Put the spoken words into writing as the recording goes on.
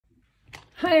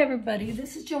Hi everybody,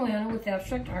 this is Joanna with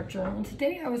Abstract Art Journal, and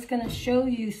today I was going to show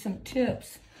you some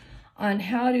tips on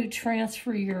how to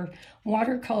transfer your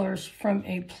watercolors from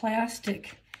a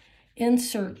plastic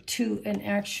insert to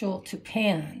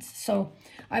pans. So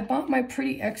I bought my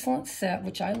Pretty Excellent set,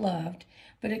 which I loved,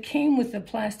 but it came with a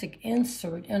plastic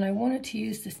insert and I wanted to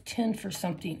use this tin for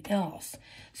something else.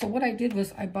 So what I did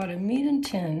was I bought a Meeden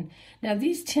tin. Now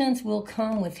these tins will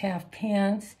come with half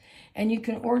pans, and you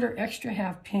can order extra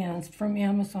half pans from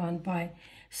Amazon by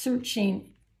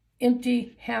searching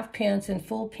empty half pans and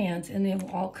full pans, and they will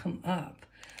all come up.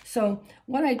 So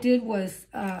what I did was,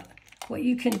 what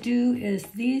you can do is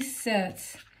these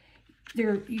sets,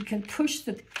 you can push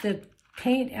the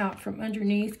paint out from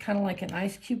underneath, kind of like an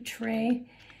ice cube tray.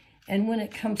 And when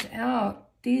it comes out,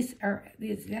 these are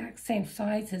the exact same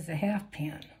size as a half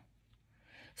pan.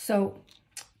 So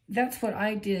that's what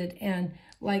I did. And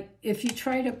like, if you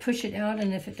try to push it out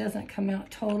and if it doesn't come out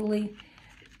totally,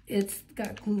 it's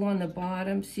got glue on the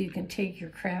bottom, so you can take your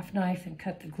craft knife and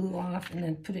cut the glue off and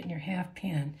then put it in your half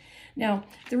pan. Now,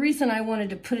 the reason I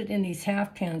wanted to put it in these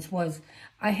half pans was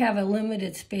I have a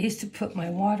limited space to put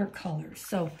my watercolors.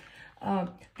 So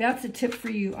that's a tip for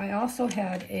you. I also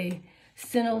had a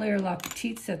Sennelier La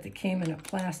Petite set that came in a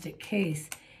plastic case,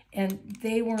 and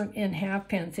they weren't in half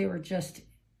pans, they were just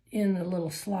in the little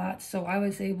slots, so I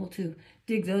was able to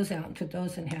dig those out and put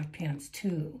those in half pans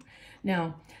too.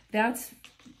 Now, that's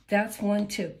one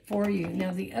tip for you.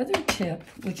 Now, the other tip,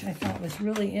 which I thought was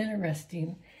really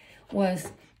interesting,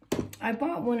 was I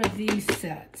bought one of these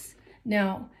sets.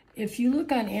 Now, if you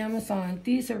look on Amazon,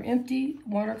 these are empty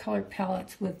watercolor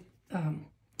palettes with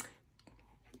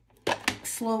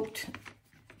sloped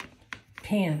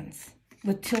pans,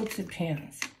 with tilted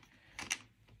pans,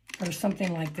 or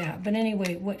something like that. But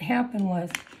anyway, what happened was,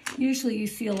 usually you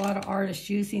see a lot of artists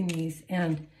using these,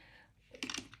 and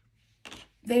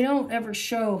they don't ever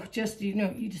show just,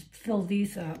 you just fill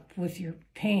these up with your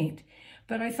paint.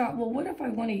 But I thought, well, what if I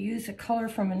want to use a color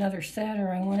from another set,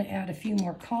 or I want to add a few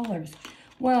more colors?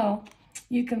 Well,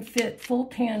 you can fit full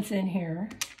pans in here,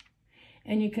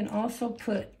 and you can also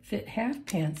fit half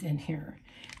pans in here.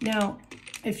 Now,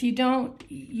 if you don't,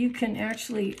 you can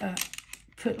actually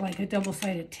put like a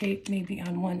double-sided tape maybe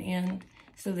on one end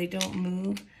so they don't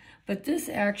move. But this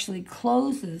actually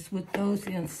closes with those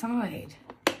inside.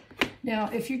 Now,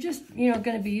 if you're just, going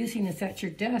to be using this at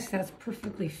your desk, that's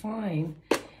perfectly fine.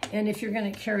 And if you're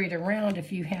going to carry it around,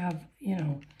 if you have,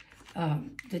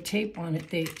 the tape on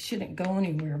it, they shouldn't go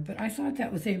anywhere. But I thought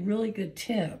that was a really good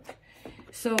tip.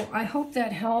 So I hope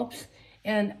that helps,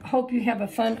 and hope you have a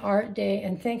fun art day,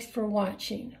 and thanks for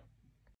watching.